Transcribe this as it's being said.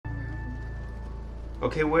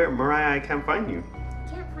Okay, where? Mariah, I can't find you. I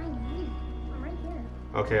can't find you. I'm right here.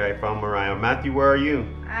 Okay, I found Mariah. Matthew, where are you?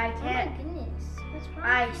 I can't. Oh my goodness. What's wrong?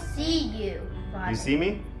 I see you. You see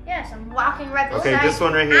me? Yes, I'm walking right beside Okay, this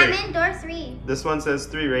one right here. I'm in door 3. This one says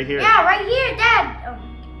 3 right here. Yeah, right here, Dad.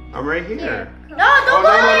 Oh. I'm right here. No, Oh, don't no,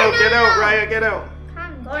 go no, there. no. Get out, Raya, get out.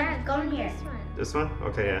 Come, Go Dad, in here. This one. This one?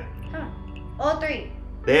 Okay, yeah. Come on. All 3.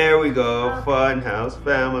 There we go. Okay. Funhouse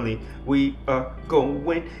family. We are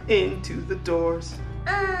going into the doors.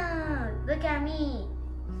 Look at me.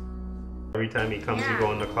 Every time he comes, you Yeah.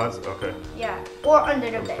 go in the closet. Okay. Yeah, or under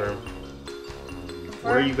the bed. Confirm.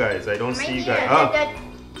 Where are you guys? I don't Right see you here. guys. Dad,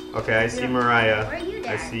 Oh, okay. I see Mariah. Where are you,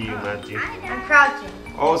 Dad? I see you, Matthew. Hi, I'm Dad. crouching.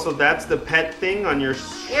 Oh, so that's the pet thing on your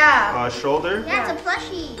Yeah. shoulder? Yeah, it's a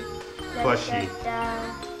plushie. Plushie. Da,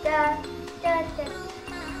 da, da, da,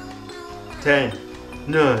 da. 10,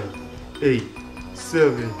 9, 8,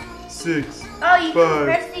 7, 6, Oh, you 5, can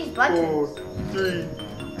press these 4, buttons. 3,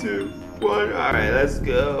 2, 1. All right, let's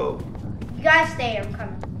go. You guys stay. I'm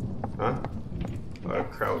coming. Huh?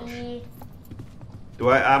 Crouch. Key.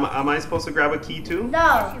 Am I supposed to grab a key too?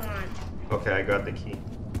 No. Okay, I got the key.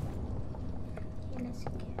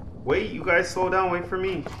 Wait, you guys slow down. Wait for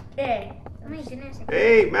me. Hey. Oh my goodness.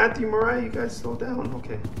 Hey, Matthew, Mariah, you guys slow down.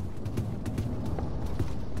 Okay.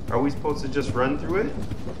 Are we supposed to just run through it?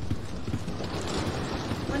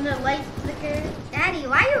 When the lights flicker. Daddy,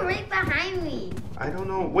 why are you right behind me? I don't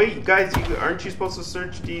know. Wait, guys, aren't you supposed to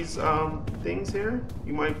search these things here?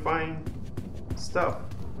 You might find stuff.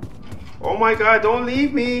 Oh my God, don't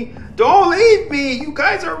leave me. Don't leave me. You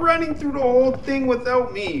guys are running through the whole thing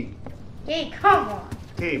without me. Hey, come on.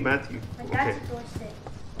 Okay, Matthew. I got Okay, to door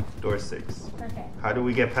 6. door 6. Okay. How do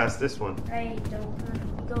we get past this one? I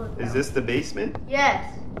don't go. Is this the basement?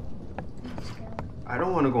 Yes. I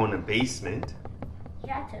don't want to go in the basement.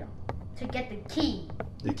 You have to get the key.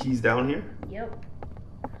 The key's down here? Yep.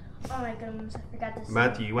 Oh my goodness, I forgot this.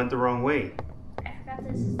 Matthew, you went the wrong way. I forgot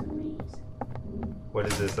this is the maze. What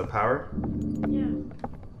is this, a power? Yeah.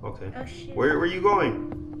 Okay. Oh shit. Where are you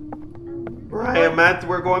going? Mariah, Matt,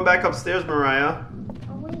 we're going back upstairs, Mariah.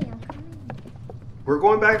 Oh wait, I'm coming. We're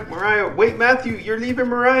going back, Mariah. Wait, Matthew, you're leaving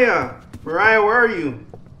Mariah. Mariah, where are you?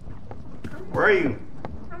 Where are you?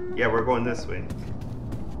 Yeah, we're going this way.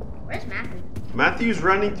 Where's Matthew? Matthew's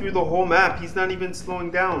running through the whole map. He's not even slowing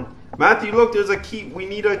down. Matthew, look, there's a key. We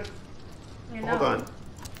need a... I know. Hold on.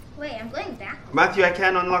 Wait, I'm going back. Matthew, I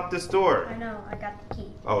can't unlock this door. I know, I got the key.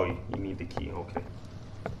 Oh, you need the key. Okay.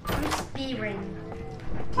 I'm speed running.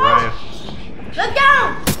 Mariah. Look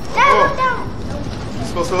down! Dad, look down! You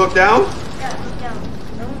supposed to look down? Yeah, look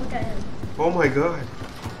down. Don't look at him. Oh my God.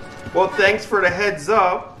 Well, thanks for the heads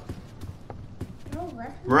up. No,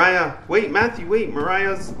 left. Mariah, wait, Matthew, wait.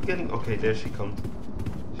 Mariah's getting... Okay, there she comes.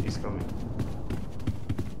 She's coming.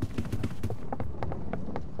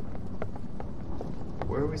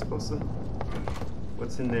 Where are we supposed to...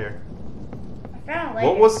 What's in there? I found a light.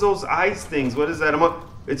 What was those eyes things? What is that?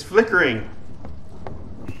 It's flickering.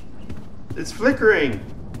 It's flickering.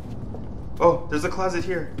 Oh, there's a closet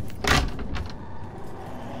here.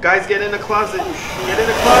 Guys, get in the closet. Get in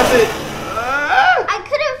the closet. Ah! I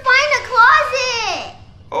couldn't find a closet.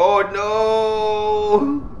 Oh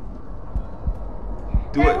no.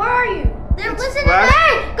 Do Dad, it. where are you? There It's wasn't flash- enough.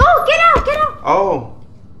 Hey, go, get out, get out! Oh,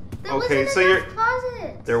 There Okay, wasn't so enough you're-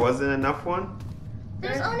 closets. there wasn't enough one?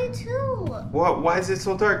 There's only 2. What? Why is it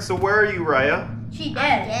so dark? So where are you, Raya? She I'm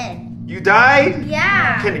dead. dead. You died?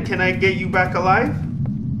 Yeah. Can I get you back alive?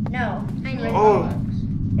 No. I need Oh.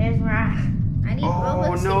 Robux. There's Mariah. I need Oh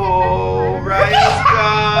Robux to no, get back.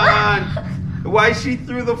 Raya's gone. Why is she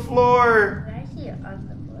through the floor? Did I see it on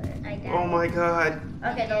the floor? I died. Oh my God.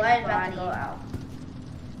 Okay, the light is about to go out.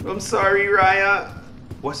 I'm sorry, Raya.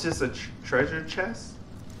 What's this, a treasure chest?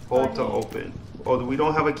 Hold to Money. open. Oh, we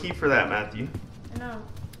don't have a key for that, Matthew. No.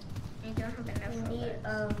 I don't have enough We need,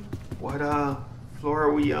 Robux. What floor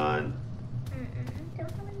are we on? Don't have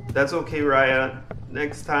enough. That's okay, Raya.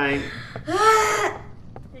 Next time.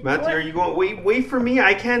 Matthew, are you going? Wait for me.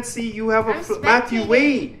 I can't see. You have a I'm Matthew, spectating.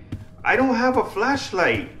 wait. I don't have a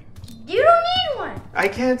flashlight. You don't need one. I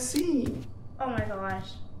can't see. Oh my gosh.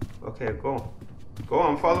 Okay, go. Go,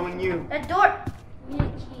 I'm following you. That door. We need a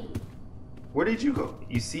key. Where did you go?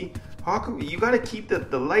 You see? How come you gotta keep the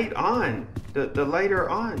light on. The lighter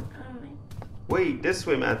on. Oh my. Wait, this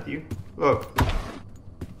way, Matthew. Look.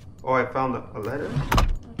 Oh, I found a letter.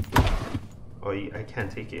 Oh, I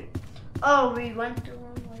can't take it. Oh, we went the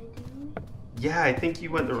wrong way, didn't Yeah, I think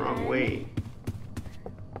you went the wrong way.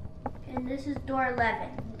 we? And this is door 11.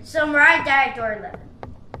 So Mariah died at door 11.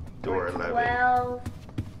 Door 11. 12.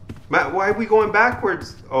 Matt, why are we going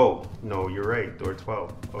backwards? Oh, no, you're right. Door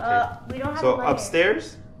 12. Okay. We don't have So a lighter.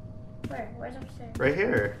 upstairs? Where? Where's upstairs? Right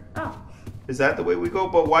here. Oh. Is that the way we go?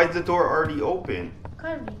 But why is the door already open?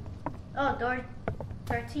 Could be. Oh, door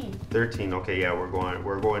 13. 13. Okay, yeah, we're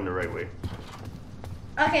going the right way.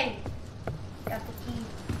 Okay. Got the key.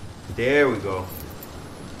 There we go.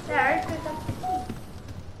 Yeah, I already picked up the key.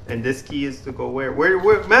 And this key is to go where? Where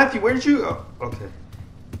Matthew, where did you? Oh, okay.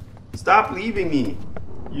 Stop leaving me.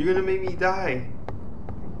 You're gonna make me die.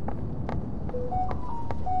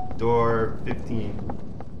 Door 15.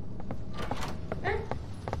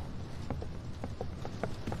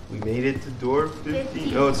 We made it to door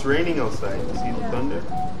 15. Oh, it's raining outside. You see the thunder?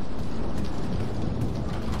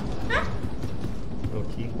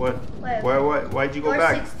 Okay, what? Why'd you go door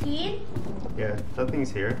back? 16? Yeah,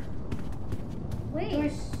 nothing's here.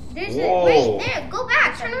 Wait. There's Whoa. wait, there. Go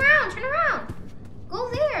back. Turn around. Turn around. Go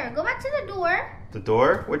there. Go back to the door. The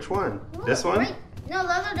door? Which one? Look, This one? Right. No,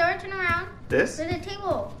 the other door. Turn around. This? There's a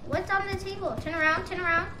table. What's on the table? Turn around. Turn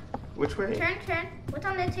around. Which way? Turn. What's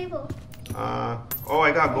on the table? Oh,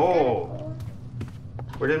 I got gold.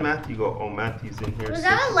 Where did Matthew go? Oh, Matthew's in here. Was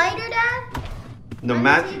that a lighter, Dad? No, On the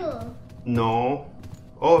Matthew. table. No.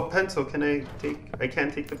 Oh, a pencil. Can I take? I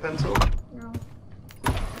can't take the pencil. No.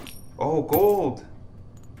 Oh, gold.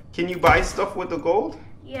 Can you buy stuff with the gold?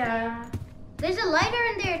 Yeah. There's a lighter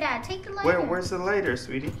in there, Dad. Take the lighter. Where's the lighter,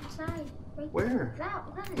 sweetie? Inside. Right Where? That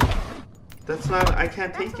one. That's not. I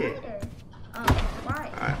can't That's take a it. lighter. Oh,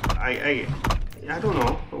 why? I don't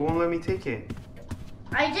know. It won't let me take it.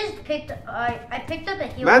 I just picked. I picked up a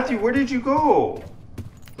healer. Matthew, where did you go?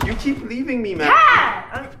 You keep leaving me, Matthew.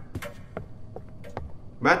 Yeah.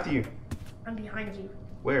 Matthew, I'm behind you.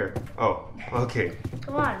 where? Oh, okay.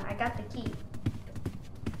 Come on, I got the key.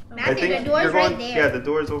 Matthew, the door's right there. Yeah, the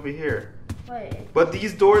door's over here. Wait, But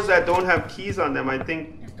these doors that don't have keys on them, I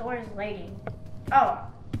think. this door is lighting. Oh,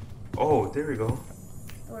 Oh, there we go.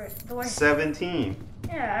 door. 17.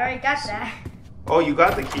 Yeah, I already got that. Oh, you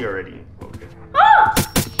got the key already. Okay. Oh!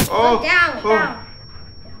 Oh, Go down. oh, Down.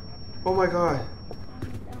 oh my god.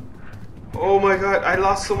 Oh my god, I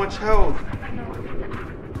lost so much health.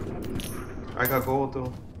 I got gold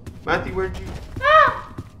though. Matthew, where'd you?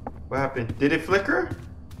 Ah! What happened? Did it flicker?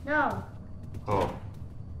 No. Oh.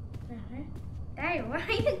 Daddy, why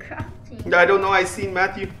are you crouching? I don't know. I seen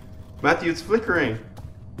Matthew. Matthew, it's flickering.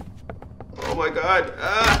 Oh my god.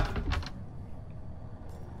 Ah.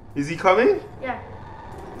 Is he coming? Yeah.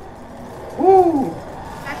 Woo.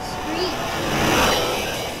 That's street.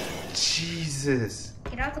 Jesus.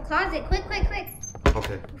 Get out the closet. Quick.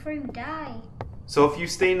 Okay. Before you die. So if you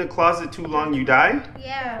stay in the closet too long, you die?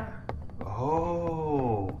 Yeah.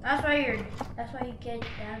 Oh. That's why you get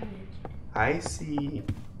damaged. I see.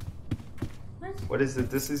 What? What is it?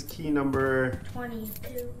 This is key number.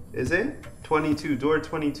 22. Is it? 22. Door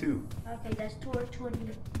 22. Okay, that's door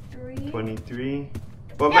 23. 23.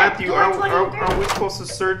 But Yeah, Matthew, door aren't 23. we supposed to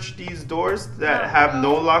search these doors that No. have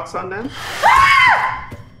no locks on them? Ah!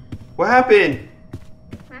 What happened?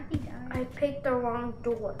 Matthew died. I picked the wrong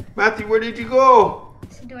door. Matthew, where did you go?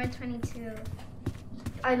 It's door 22.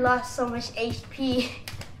 I lost so much HP.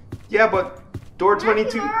 Yeah, but door Matthew,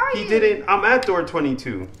 22, where are he you? didn't. I'm at door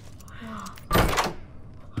 22.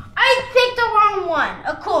 I picked the wrong one,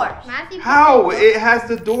 of course. Matthew picked How? the door- It has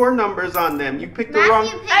the door numbers on them. You picked the Matthew wrong.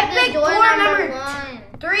 picked I the picked door door number number 1.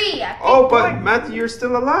 3. I picked Oh, but door- Matthew, you're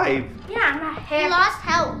still alive. Yeah, I'm not He half. lost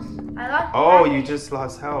health. I lost. Oh, half you HP. just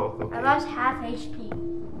lost health. Okay. I lost half HP.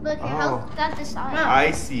 Look, your Oh. health got this side. No.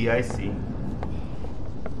 I see.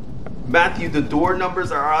 Matthew, the door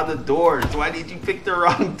numbers are on the doors. Why did you pick the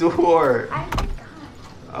wrong door? I forgot.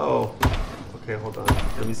 Oh. Okay, hold on.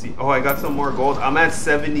 Let me see. Oh, I got some more gold. I'm at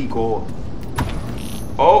 70 gold.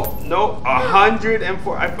 Oh, no.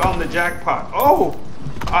 104. I found the jackpot. Oh,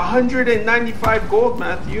 195 gold,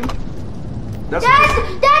 Matthew. That's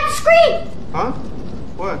Dad, scream! Huh?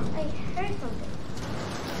 What? I heard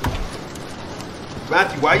something.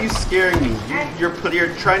 Matthew, why are you scaring me? You're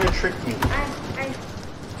trying to trick me.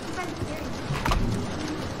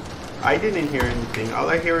 I didn't hear anything. All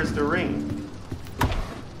I hear is the ring.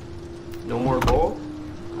 No more gold?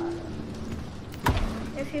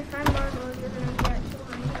 If you find more gold, you're gonna get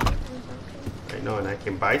 200 or something. I know, and I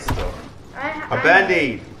can buy stuff. I A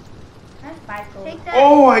band-aid. I have 5 gold. Take that.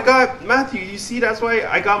 Oh, I got, Matthew, you see, that's why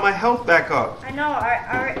I got my health back up. I know.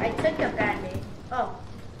 I took the band-aid. Oh.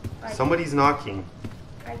 Somebody's knocking.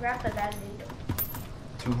 I grabbed the band-aid.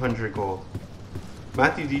 200 gold.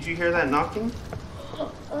 Matthew, did you hear that knocking?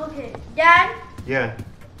 Okay. Dad? Yeah.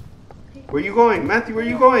 Where you going? Matthew, where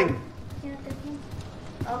you going?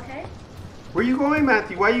 Okay. Where you going,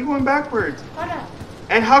 Matthew? Why are you going backwards? Hold on.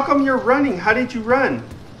 And how come you're running? How did you run?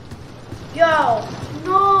 Yo,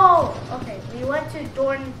 no. Okay, we went to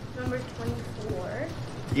door number 24.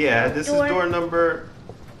 Yeah, this is Door- door number...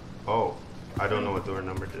 Oh, I don't know what door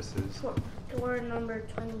number this is. Door number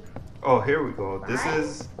 24. Oh, here we go. This What?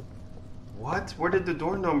 is... What? Where did the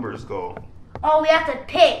door numbers go? Oh, we have to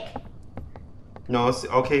pick. No,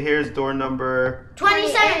 okay, here's door number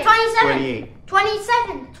 27, 28.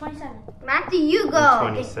 27. Matthew, you and go.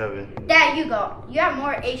 27. Dad, you go. You have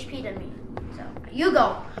more HP than me. So, you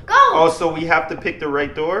go. Go. Oh, so we have to pick the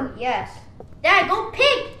right door? Yes. Dad, go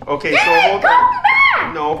pick. Okay, Dad, so hold go on.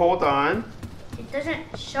 back. No, hold on. It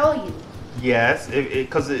doesn't show you. Yes,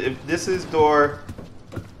 because if this is door...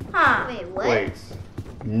 Huh. Wait, what? Wait.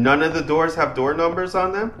 None of the doors have door numbers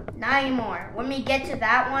on them? Not anymore. When we get to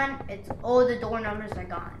that one, it's all the door numbers are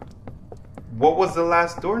gone. What was the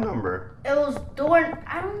last door number? It was door,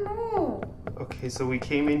 I don't know. Okay, so we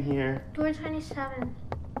came in here. Door 27.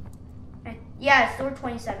 Yeah, it's door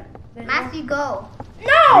 27. There's Matthew, go.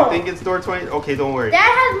 No! You think it's door 20? Okay, don't worry. Dad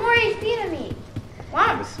has more HP than me.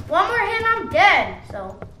 One more hit, I'm dead.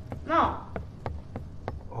 So, no.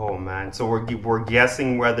 Oh man, so we're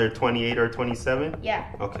guessing whether 28 or 27? Yeah,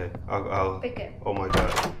 Okay, I'll pick it. oh my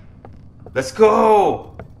god. Let's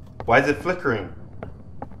go! Why is it flickering?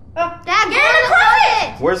 Oh, Dad, get go in in the the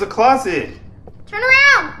closet. Where's the closet? Turn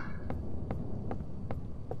around.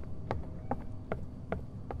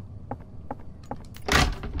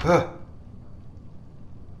 Huh.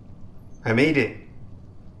 I made it.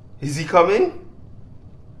 Is he coming?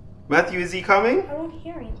 Matthew, is he coming? I don't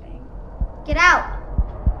hear anything. Get out.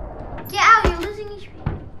 Get out. You're losing HP.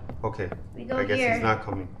 Okay, We go I guess here. he's not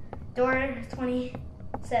coming. Door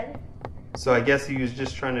 27. So I guess he was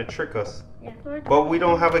just trying to trick us. Yeah. But we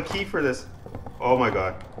don't have a key for this. Oh my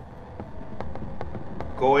god.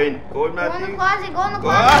 Go in, Go in the Matthew. closet. Go in the Go-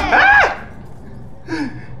 closet. Ah!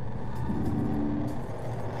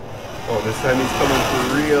 Oh, this time he's coming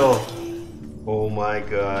for real. Oh my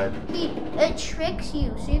god. It tricks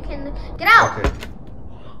you, so you can get out. Okay.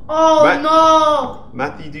 Oh Matt- no!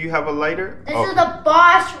 Matthew, do you have a lighter? This Oh, is a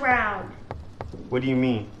boss round. what do you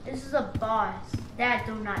mean? This is a boss. Dad,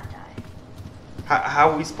 do not die. How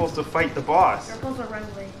are we supposed to fight the boss? You're supposed to run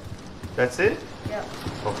away. That's it? Yep.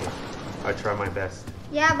 Okay. I try my best.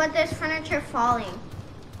 Yeah, but there's furniture falling.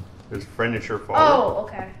 There's furniture falling. Oh,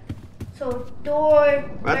 okay. So door 30.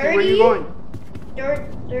 Matthew, where are you going? Door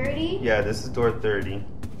 30. Yeah, this is door 30.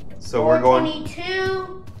 So Door we're going.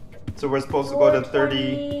 22. So we're supposed to go to Door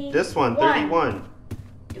 30. This one, 21.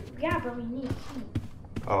 31. Yeah, but we need a key.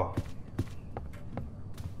 Oh.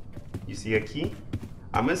 You see a key?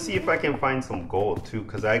 I'm gonna see if I can find some gold too,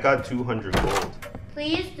 because I got 200 gold.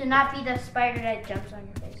 Please do not be the spider that jumps on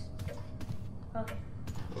your face. Okay.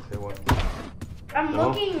 Okay, what? I'm No.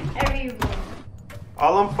 looking every room.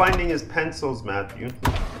 All I'm finding is pencils, Matthew.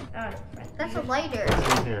 Oh, That's a lighter.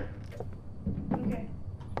 What's in here? Okay.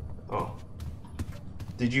 Oh.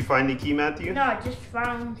 Did you find the key, Matthew? No, I just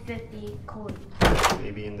found 50 coins.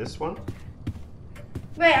 Maybe in this one?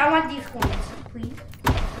 Wait, I want these coins, please.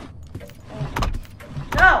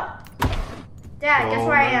 No! Dad, guess Oh,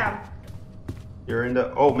 where I man. am? You're in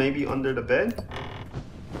the. Oh, maybe under the bed?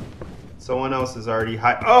 Someone else is already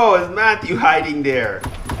hiding. Oh, is Matthew hiding there?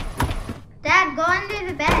 Dad, go under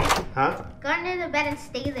the bed. Huh? Go under the bed and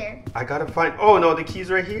stay there. I gotta find. Oh, no, the key's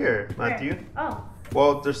right here, Matthew. Where? Oh.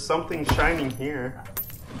 Well, there's something shining here.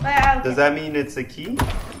 Wait, okay. Does that mean it's a key?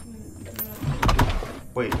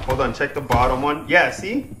 Wait, hold on. Check the bottom one. Yeah,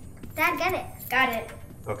 see? Dad, get it. Got it.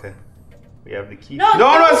 Okay. We have the key. No,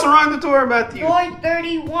 no, no. it's around the door, Matthew. Door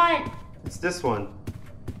 31. It's this one.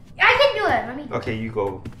 I can do it. Let me. Okay, you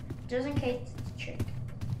go. Just in case it's a trick.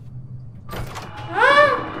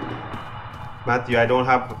 Huh? Matthew, I don't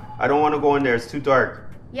want to go in there. It's too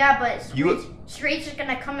dark. Yeah, but You- Street's just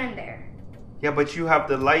gonna come in there. Yeah, but you have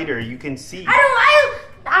the lighter. You can see.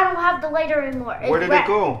 I don't have the lighter anymore. Where did it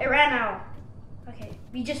go? It ran out. Okay,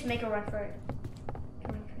 we just make a run for it.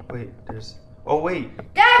 Wait, there's. Oh, wait.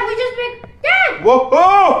 Dad, we just make. Dad! Whoa!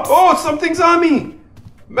 Oh, something's on me.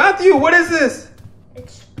 Matthew, what is this?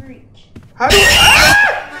 It's Screech. How do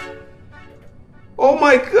Ah! Oh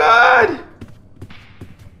my God!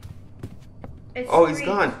 It's Oh, he's Screech.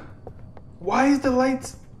 gone. Why is the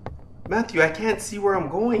lights? Matthew, I can't see where I'm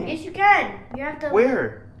going. Yes, you can. You have to.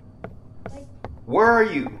 Where? Where are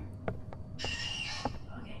you?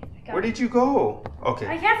 Okay, I got Where it. did you go? I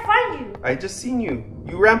Okay. can't find you. I just seen you.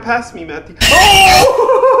 You ran past me, Matthew.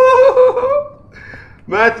 Oh!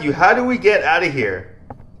 Matthew, how do we get out of here?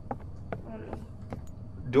 Oh, no.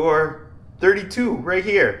 Door 32, right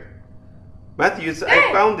here. Matthew, I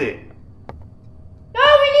Hey! found it. No,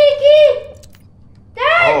 we need a key.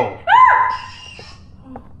 Oh.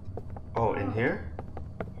 Oh, in here?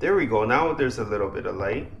 There we go. Now there's a little bit of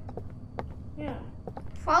light. Yeah.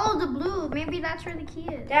 Follow the blue. Maybe that's where the key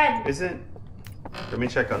is. Dad. Isn't? Let me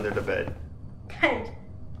check under the bed. Dad.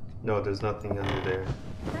 No, there's nothing under there.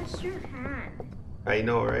 That's your hand. I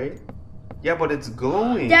know, right? Yeah, but it's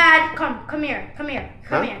glowing. Dad, come here. Come here.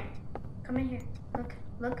 Come Huh? here. Come in here.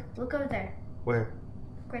 Look over there. Where?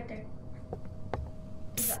 Look right there.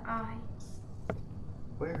 There's an eye.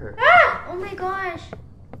 Where? Ah! Oh my gosh.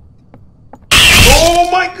 Oh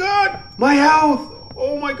my god! My health!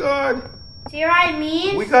 Oh my god! See what I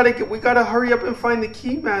mean? We gotta hurry up and find the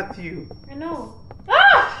key, Matthew. I know.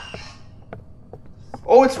 Ah!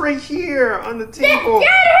 Oh, it's right here on the table. Dad,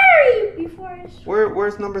 hurry! Before I...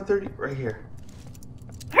 Where's number 30? Right here.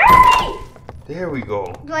 Hurry! There we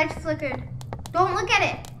go. The lights flickered. Don't look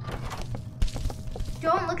at it.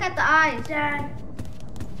 Don't look at the eyes. Dad,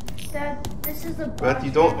 this is the boss.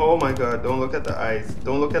 Matthew, don't. Oh my god! Don't look at the eyes.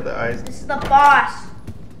 Don't look at the eyes. This is the boss.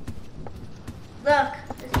 Look.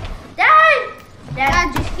 Dad!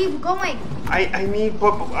 Dad, just keep going. I need.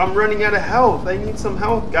 But I'm running out of health. I need some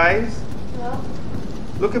health, guys. Well,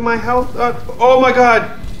 Look at my health. Oh my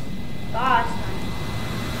god! boss.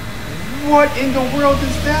 What in the world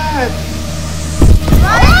is that?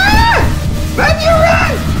 Run! Ah! Matthew,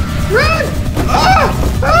 run! Run! Ah!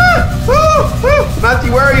 Ah! Oh! Oh!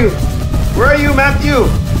 Matthew, where are you? Where are you, Matthew?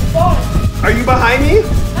 Boss. Are you behind me?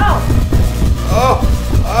 No. Oh!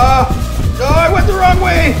 No, I went the wrong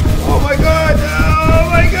way! Oh my god! Oh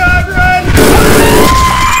my god, run!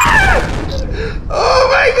 Ah! Oh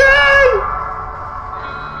my god!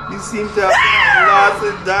 You seem to have lost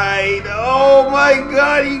and died. Oh my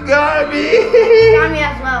god, he got me! Got me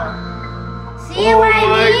as well. See Oh what I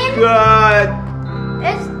my mean? god!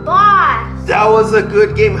 It's boss. That was a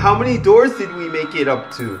good game. How many doors did we make it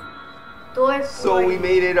up to? Door 40. So we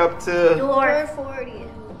made it up to Door 40.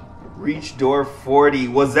 reach door 40.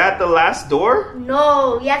 Was that the last door?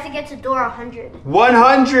 No, you have to get to door 100.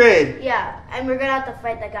 100! Yeah, and we're gonna have to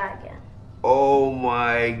fight the guy again. Oh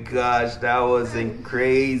my gosh, that wasn't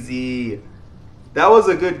crazy. That was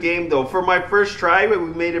a good game though. For my first try, we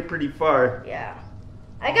made it pretty far. Yeah.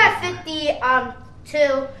 I got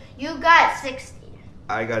 52. You got 60.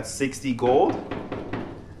 I got 60 gold.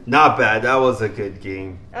 Not bad. That was a good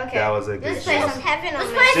game. Okay. That was a good Let's play game. some heaven on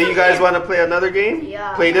So you guys want to play another game?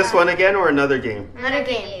 Yeah. Play this one again or another game? Another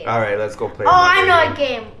game. All right, let's go play. Oh, I another know a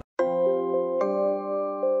game.